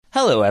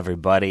Hello,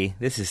 everybody.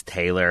 This is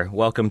Taylor.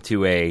 Welcome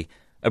to a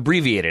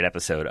abbreviated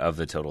episode of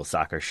the Total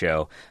Soccer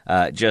Show.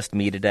 Just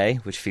me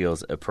today, which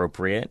feels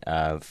appropriate.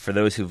 For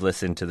those who've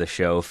listened to the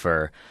show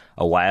for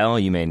a while,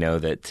 you may know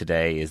that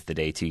today is the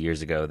day 2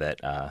 years ago that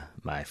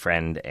my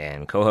friend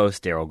and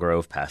co-host Daryl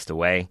Grove passed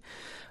away.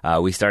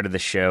 We started the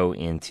show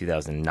in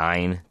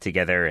 2009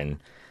 together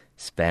and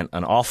spent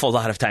an awful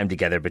lot of time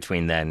together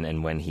between then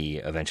and when he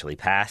eventually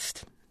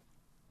passed.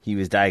 He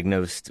was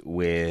diagnosed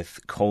with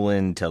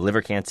colon to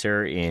liver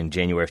cancer in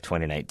January of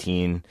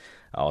 2019,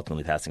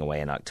 ultimately passing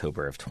away in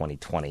October of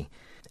 2020.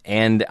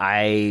 And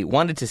I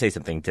wanted to say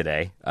something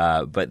today,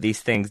 but these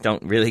things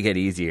don't really get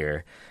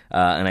easier.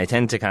 And I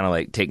tend to kind of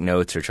like take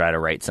notes or try to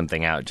write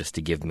something out just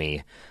to give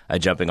me a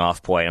jumping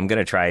off point. I'm going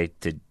to try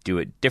to do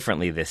it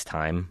differently this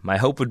time. My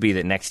hope would be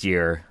that next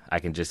year I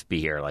can just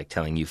be here like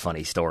telling you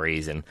funny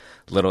stories and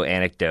little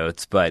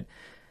anecdotes. But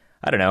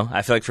I don't know.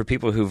 I feel like for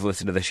people who've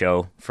listened to the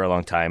show for a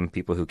long time,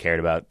 people who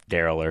cared about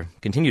Daryl or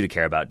continue to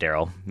care about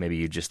Daryl, maybe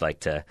you'd just like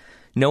to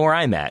know where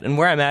I'm at. And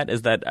where I'm at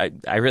is that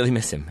I really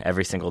miss him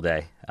every single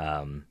day.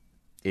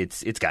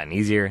 It's gotten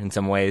easier in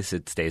some ways.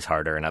 It stays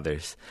harder in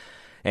others.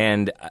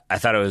 And I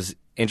thought it was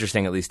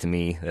interesting, at least to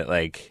me, that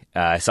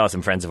I saw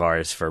some friends of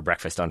ours for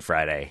breakfast on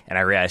Friday, and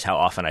I realized how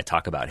often I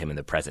talk about him in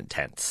the present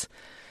tense.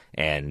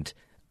 And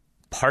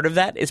part of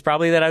that is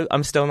probably that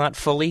I'm still not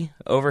fully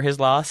over his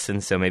loss,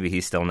 and so maybe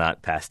he's still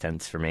not past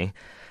tense for me.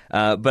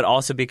 But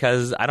also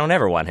because I don't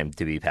ever want him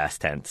to be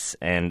past tense.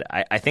 And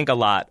I think a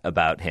lot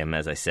about him,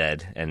 as I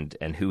said,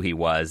 and who he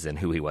was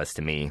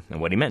to me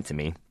and what he meant to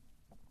me.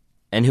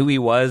 And who he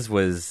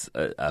was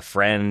a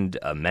friend,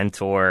 a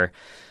mentor,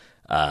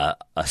 a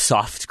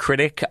soft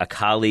critic, a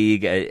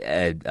colleague,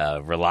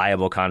 a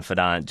reliable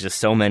confidant, just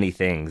so many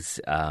things.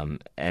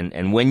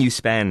 And when you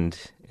spend,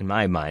 in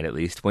my mind at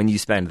least, when you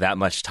spend that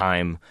much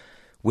time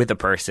with a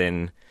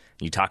person,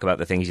 you talk about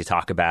the things you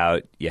talk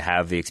about, you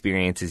have the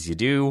experiences you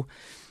do,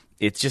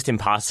 it's just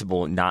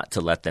impossible not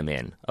to let them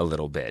in a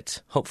little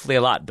bit. Hopefully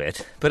a lot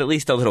bit, but at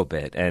least a little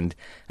bit. And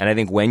I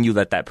think when you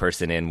let that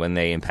person in, when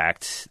they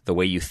impact the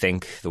way you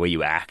think, the way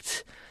you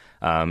act,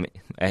 in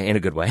a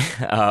good way,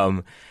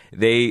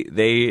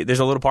 there's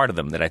a little part of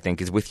them that I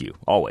think is with you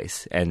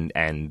always,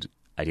 and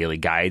ideally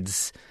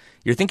guides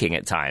your thinking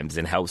at times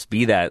and helps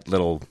be that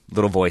little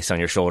voice on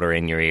your shoulder,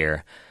 in your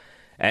ear.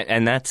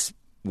 And that's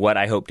what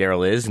I hope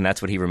Daryl is, and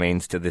that's what he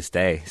remains to this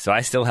day. So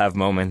I still have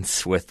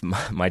moments with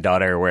my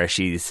daughter where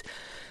she's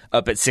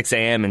up at 6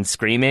 a.m. and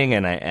screaming,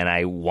 and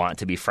I want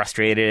to be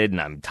frustrated,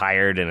 and I'm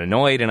tired and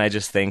annoyed, and I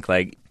just think,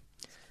 like,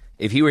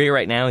 if he were here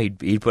right now,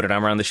 he'd put an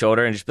arm around the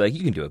shoulder and just be like,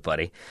 you can do it,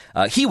 buddy.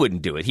 He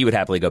wouldn't do it. He would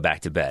happily go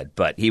back to bed,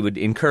 but he would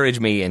encourage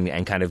me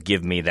and kind of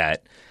give me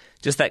that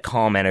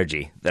calm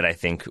energy that I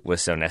think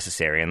was so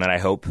necessary and that I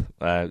hope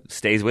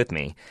stays with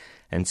me.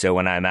 And so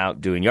when I'm out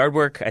doing yard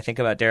work, I think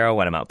about Daryl.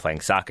 When I'm out playing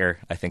soccer,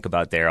 I think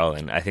about Daryl.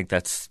 And I think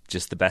that's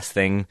just the best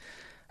thing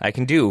I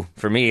can do,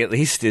 for me at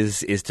least,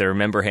 is to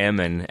remember him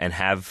and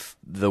have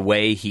the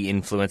way he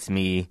influenced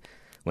me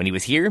when he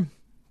was here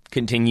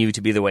continue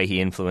to be the way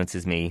he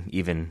influences me,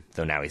 even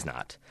though now he's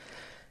not.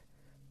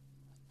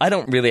 I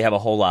don't really have a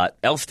whole lot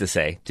else to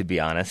say, to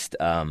be honest.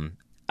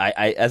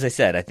 As I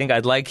said, I think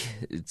I'd like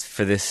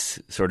for this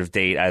sort of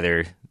date,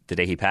 either the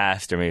day he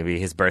passed or maybe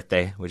his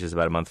birthday, which is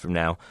about a month from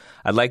now,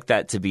 I'd like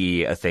that to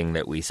be a thing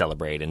that we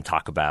celebrate and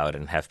talk about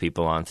and have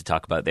people on to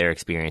talk about their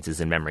experiences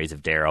and memories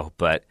of Daryl.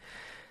 But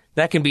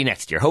that can be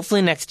next year.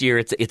 Hopefully next year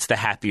it's the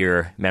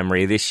happier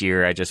memory. This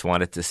year I just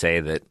wanted to say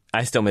that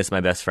I still miss my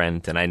best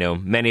friend, and I know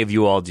many of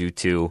you all do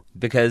too,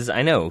 because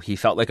I know he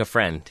felt like a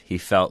friend. He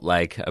felt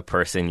like a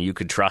person you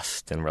could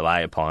trust and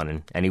rely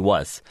upon, and he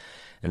was.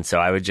 And so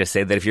I would just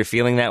say that if you're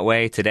feeling that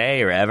way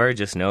today or ever,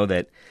 just know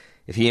that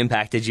if he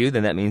impacted you,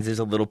 then that means there's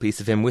a little piece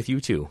of him with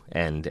you too.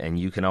 And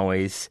you can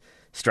always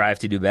strive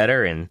to do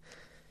better and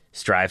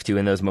strive to,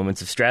 in those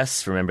moments of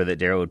stress, remember that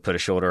Daryl would put a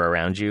shoulder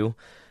around you.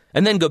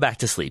 And then go back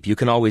to sleep. You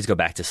can always go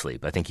back to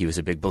sleep. I think he was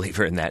a big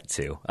believer in that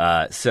too.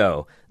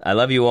 So I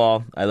love you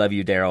all. I love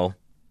you, Daryl.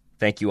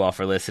 Thank you all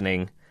for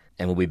listening.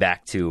 And we'll be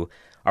back to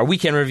our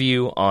weekend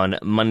review on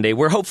Monday,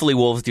 where hopefully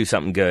Wolves do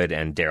something good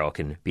and Daryl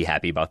can be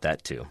happy about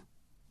that too.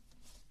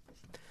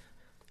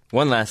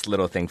 One last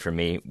little thing for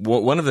me.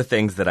 One of the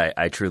things that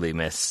I truly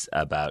miss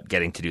about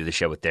getting to do the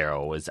show with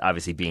Daryl was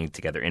obviously being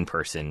together in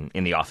person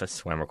in the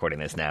office where I'm recording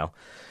this now.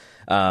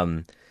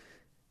 And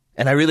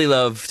I really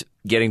loved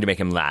getting to make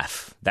him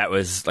laugh. That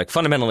was like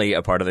fundamentally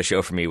a part of the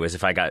show for me, was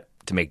if I got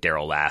to make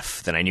Daryl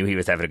laugh, then I knew he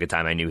was having a good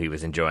time. I knew he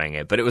was enjoying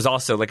it. But it was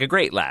also like a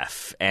great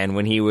laugh. And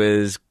when he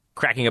was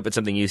cracking up at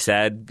something you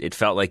said, it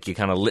felt like you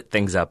kind of lit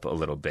things up a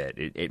little bit.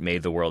 It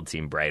made the world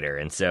seem brighter.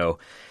 And so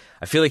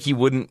I feel like he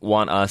wouldn't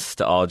want us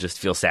to all just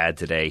feel sad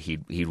today.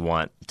 He'd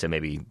want to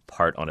maybe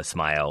part on a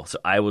smile. So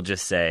I will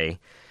just say,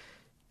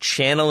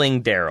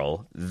 channeling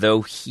Daryl,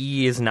 though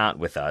he is not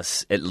with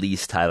us, at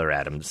least Tyler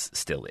Adams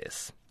still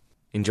is.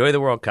 Enjoy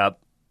the World Cup.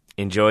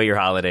 Enjoy your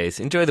holidays.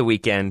 Enjoy the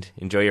weekend.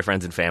 Enjoy your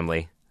friends and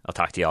family. I'll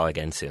talk to you all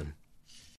again soon.